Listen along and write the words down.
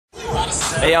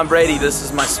Hey, I'm Brady. This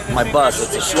is my bus.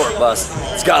 It's a short bus.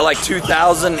 It's got like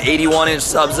 2,000 81-inch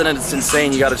subs in it. It's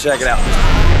insane. You got to check it out.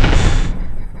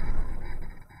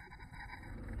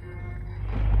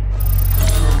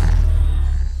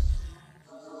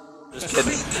 Just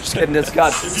kidding. Just kidding. It's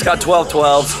got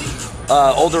 1212s.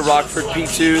 Older Rockford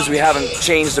P2s. We haven't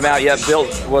changed them out yet.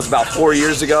 Built was about 4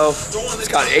 years ago. It's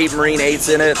got 8 Marine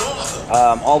 8s in it.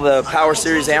 All the Power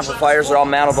Series amplifiers are all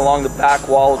mounted along the back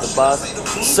wall of the bus.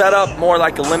 Set up more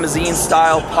like a limousine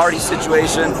style party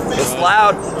situation. It's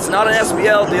loud. It's not an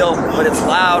SBL deal, but it's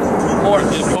loud. More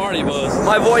party bus.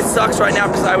 My voice sucks right now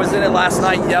because I was in it last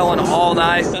night yelling all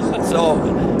night. So,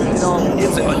 you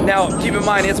know, now keep in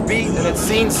mind it's beat and it's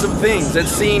seen some things.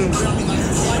 It's seen.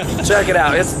 Check it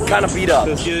out. It's kind of beat up.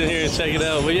 Let's get in here and check it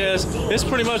out. But yeah, it's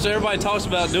pretty much what everybody talks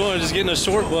about doing, just getting a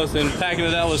short bus and packing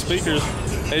it out with speakers.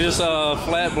 They just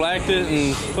flat blacked it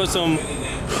and put some,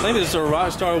 I think it's a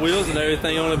Rockstar wheels and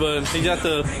everything on it, but he got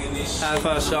the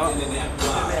hi-fi shop.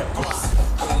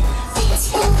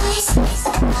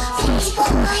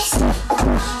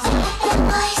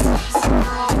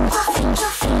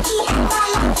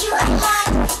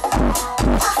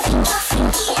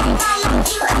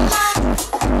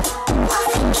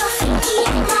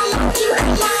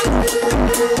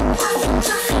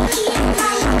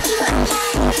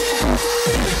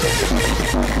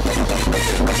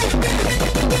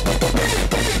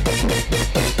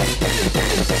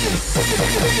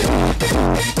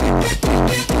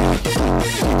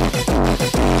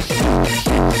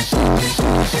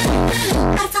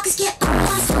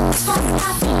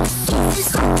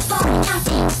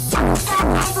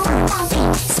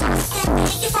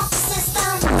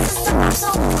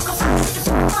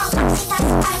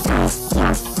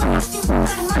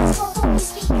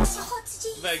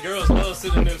 That girls love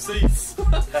sitting in them seats.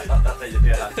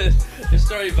 Yeah. It's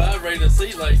straight vibrating the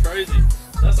seat like crazy.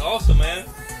 That's awesome, man.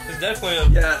 It's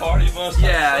definitely a party bus.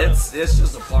 Yeah, it's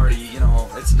just a party. You know,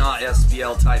 it's not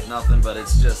SBL type nothing, but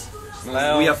it's just we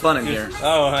have fun in here.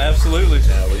 Oh, absolutely.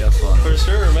 Yeah, we have fun for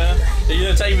sure, man. Are you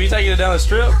gonna be taking it down the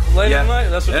strip later tonight?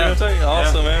 That's what you're gonna take.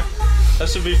 Awesome, man. That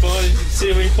should be fun. See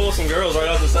if we can pull some girls right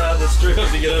off the side of the strip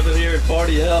to get up in here and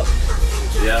party out.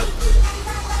 Yeah.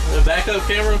 The backup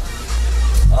camera.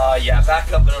 Yeah,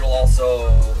 back up, and it'll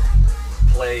also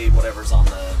play whatever's on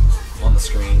the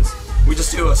screens. We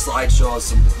just do a slideshow of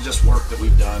some just work that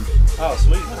we've done. Oh,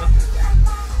 sweet, man.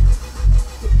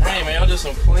 Hey, man, y'all did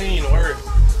some clean work.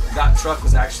 That truck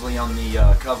was actually on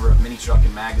the cover of Mini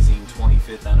Truckin' Magazine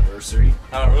 25th anniversary.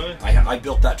 Oh, really? I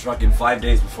built that truck in 5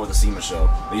 days before the SEMA show.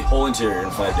 The whole interior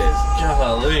in 5 days.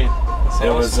 Golly.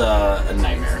 It was a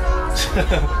nightmare.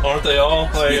 Aren't they all?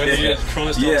 Like,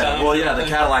 yeah, well, yeah, the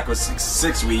Cadillac was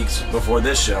six weeks before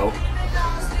this show.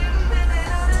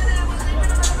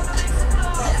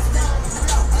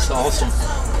 It's awesome.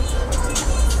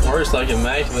 Works like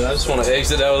immaculate. I just want to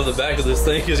exit out of the back of this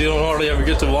thing because you don't hardly ever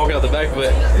get to walk out the back of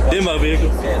a demo vehicle.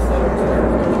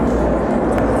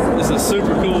 This is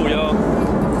super cool, y'all.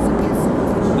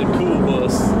 The cool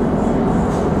bus.